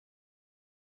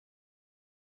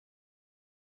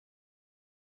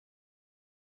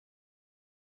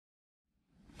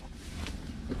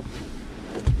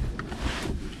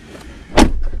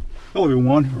Hello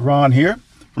everyone, Ron here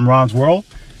from Ron's World.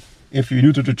 If you're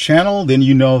new to the channel, then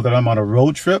you know that I'm on a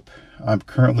road trip. I'm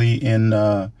currently in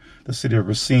the city of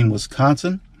Racine,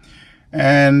 Wisconsin,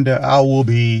 and I will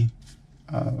be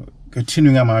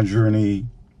continuing on my journey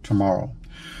tomorrow.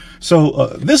 So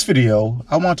this video,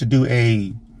 I want to do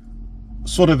a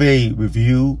sort of a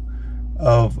review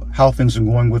of how things are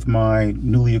going with my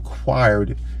newly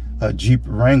acquired Jeep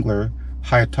Wrangler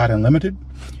High-Tide Unlimited,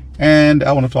 and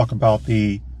I want to talk about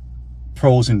the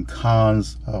pros and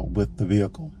cons with the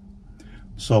vehicle.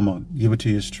 So I'm gonna give it to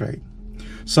you straight.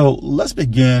 So let's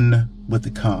begin with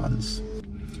the cons.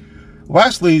 Well,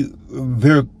 actually,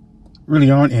 there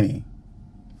really aren't any.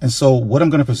 And so what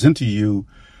I'm going to present to you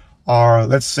are,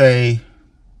 let's say,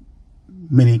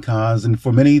 many cons, and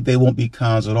for many, they won't be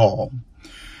cons at all.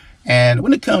 And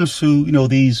when it comes to,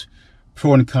 these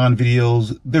pro and con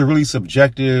videos, they're really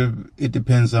subjective. It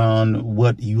depends on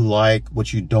what you like,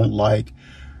 what you don't like.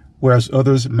 Whereas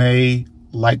others may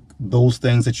like those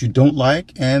things that you don't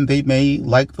like, and they may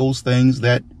like those things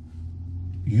that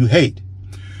you hate.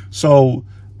 So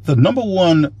the number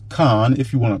one con,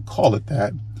 if you want to call it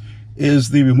that, is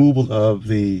the removal of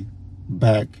the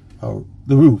back,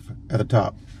 the roof at the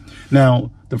top.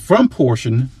 Now, the front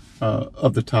portion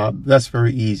of the top, that's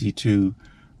very easy to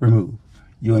remove.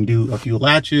 You undo a few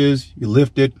latches, you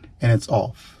lift it, and it's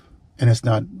off, and it's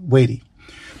not weighty.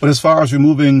 But as far as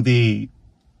removing the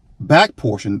back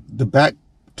portion, the back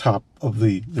top of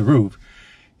the roof,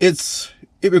 it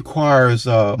requires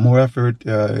more effort.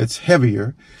 It's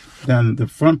heavier than the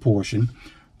front portion,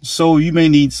 so you may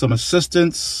need some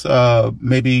assistance.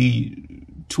 Maybe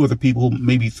two other people,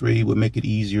 maybe three, would make it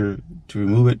easier to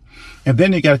remove it. And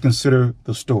then you got to consider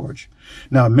the storage.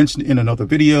 Now, I mentioned in another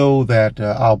video that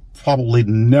I'll probably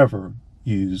never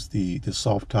use the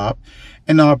soft top,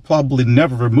 and I'll probably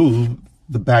never remove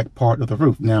the back part of the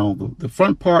roof. Now, the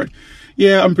front part,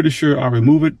 yeah, I'm pretty sure I'll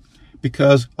remove it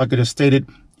because, like I just stated,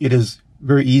 it is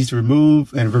very easy to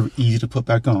remove and very easy to put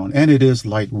back on, and it is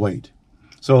lightweight.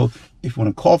 So if you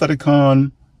want to call that a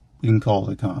con, you can call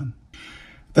it a con.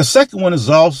 The second one is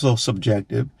also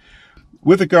subjective.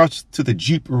 With regards to the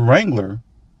Jeep Wrangler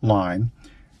line,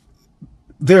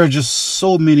 there are just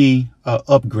so many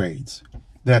upgrades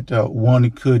that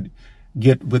one could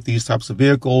get with these types of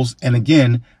vehicles, and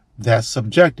again, that's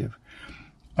subjective.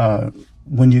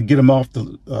 When you get them off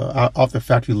the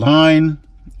factory line,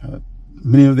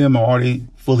 many of them are already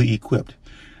fully equipped.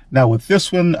 Now with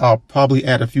this one, I'll probably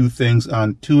add a few things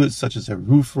onto it, such as a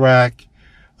roof rack.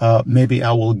 Maybe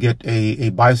I will get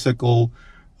a bicycle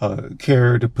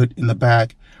carrier to put in the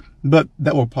back, but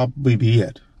that will probably be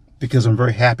it, because I'm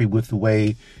very happy with the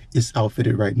way it's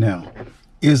outfitted right now.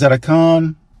 Is that a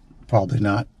con? Probably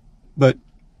not, but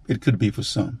it could be for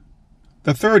some.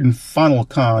 The third and final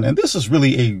con, and this is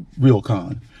really a real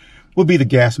con, would be the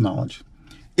gas mileage.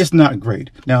 It's not great.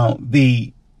 Now,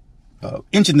 the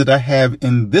engine that I have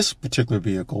in this particular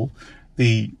vehicle,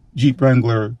 the Jeep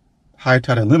Wrangler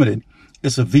High-Tide Unlimited,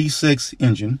 is a V6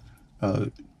 engine,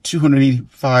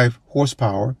 285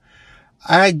 horsepower.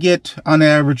 I get, on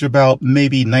average, about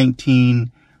maybe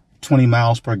 19, 20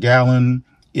 miles per gallon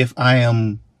if I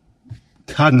am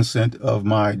cognizant of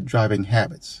my driving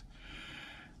habits.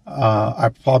 I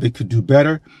probably could do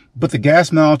better, but the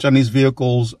gas mileage on these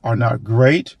vehicles are not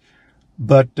great.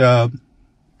 But,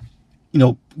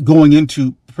 going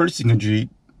into purchasing a Jeep,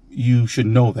 you should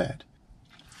know that.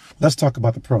 Let's talk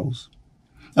about the pros.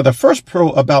 Now, the first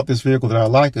pro about this vehicle that I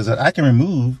like is that I can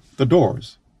remove the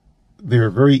doors. They're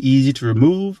very easy to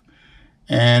remove,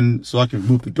 and so I can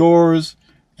remove the doors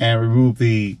and remove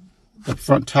the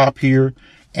front top here,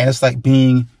 and it's like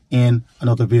being in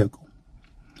another vehicle.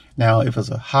 Now, if it's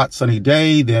a hot, sunny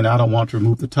day, then I don't want to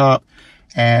remove the top.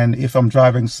 And if I'm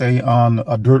driving, say, on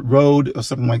a dirt road or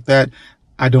something like that,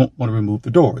 I don't want to remove the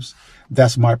doors.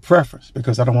 That's my preference,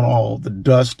 because I don't want all the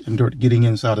dust and dirt getting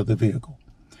inside of the vehicle.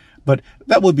 But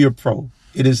that would be a pro.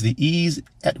 It is the ease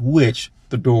at which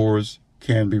the doors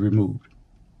can be removed.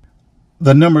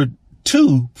 The number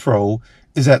two pro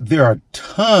is that there are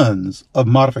tons of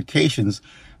modifications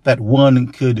that one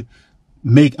could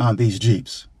make on these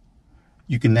Jeeps.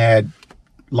 You can add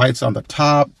lights on the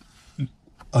top,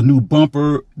 a new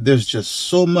bumper. There's just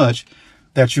so much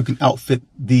that you can outfit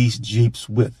these Jeeps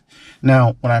with.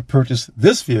 Now, when I purchased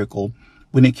this vehicle,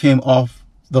 when it came off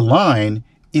the line,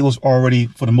 it was already,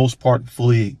 for the most part,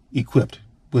 fully equipped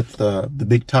with the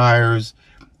big tires,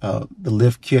 the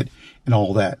lift kit, and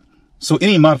all that. So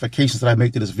any modifications that I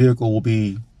make to this vehicle will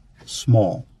be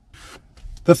small.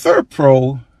 The third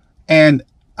pro, and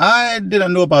I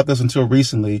didn't know about this until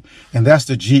recently, and that's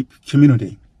the Jeep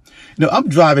community. I'm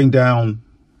driving down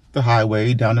the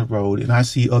highway, down the road, and I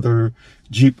see other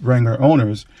Jeep Wrangler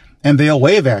owners, and they'll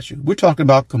wave at you. We're talking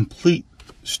about complete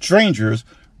strangers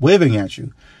waving at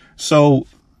you. So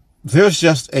there's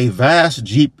just a vast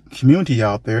Jeep community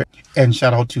out there. And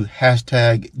shout out to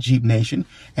hashtag Jeep Nation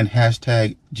and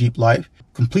hashtag Jeep Life.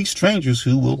 Complete strangers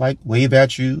who will like wave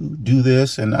at you, do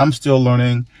this. And I'm still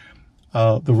learning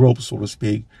the ropes, so to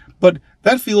speak. But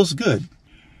that feels good.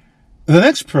 The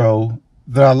next pro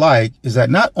that I like is that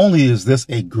not only is this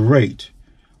a great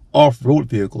off-road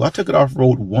vehicle. I took it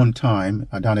off-road one time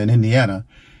down in Indiana,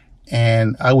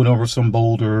 and I went over some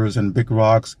boulders and big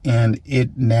rocks, and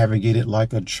it navigated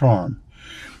like a charm.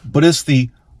 But it's the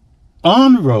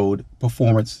on-road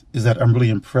performance is that I'm really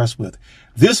impressed with.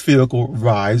 This vehicle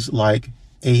rides like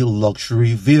a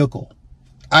luxury vehicle.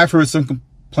 I've heard some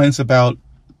complaints about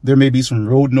there may be some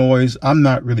road noise. I'm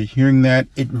not really hearing that.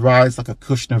 It rides like a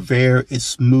cushion of air. It's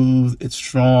smooth. It's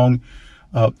strong.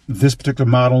 This particular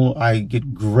model, I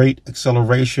get great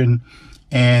acceleration,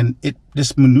 and it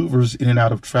just maneuvers in and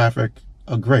out of traffic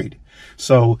great.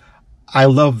 So I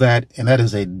love that, and that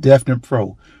is a definite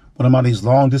pro. When I'm on these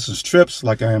long distance trips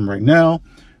like I am right now,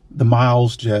 the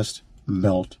miles just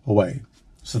melt away.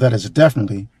 So that is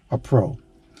definitely a pro.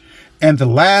 And the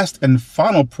last and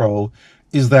final pro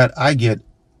is that I get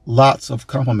lots of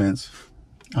compliments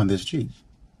on this Jeep.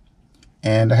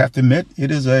 And I have to admit,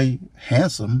 it is a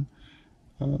handsome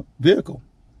vehicle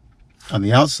on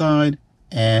the outside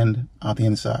and on the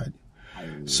inside.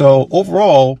 So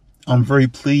overall, I'm very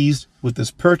pleased with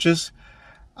this purchase.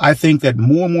 I think that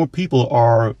more and more people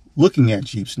are looking at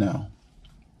Jeeps now,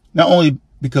 not only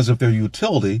because of their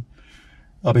utility,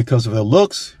 because of their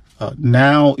looks.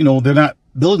 Now, you know, they're not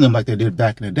building them like they did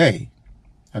back in the day.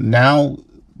 And now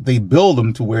they build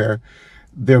them to where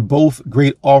they're both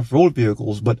great off-road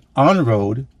vehicles, but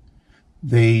on-road,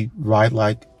 they ride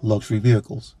like luxury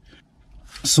vehicles.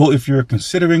 So if you're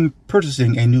considering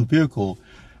purchasing a new vehicle,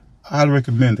 I'd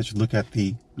recommend that you look at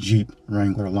the Jeep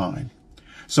Wrangler line.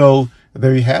 So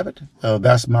there you have it.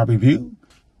 That's my review.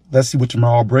 Let's see what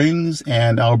tomorrow brings,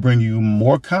 and I'll bring you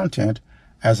more content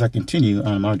as I continue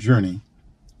on my journey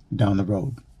down the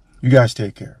road. You guys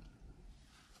take care.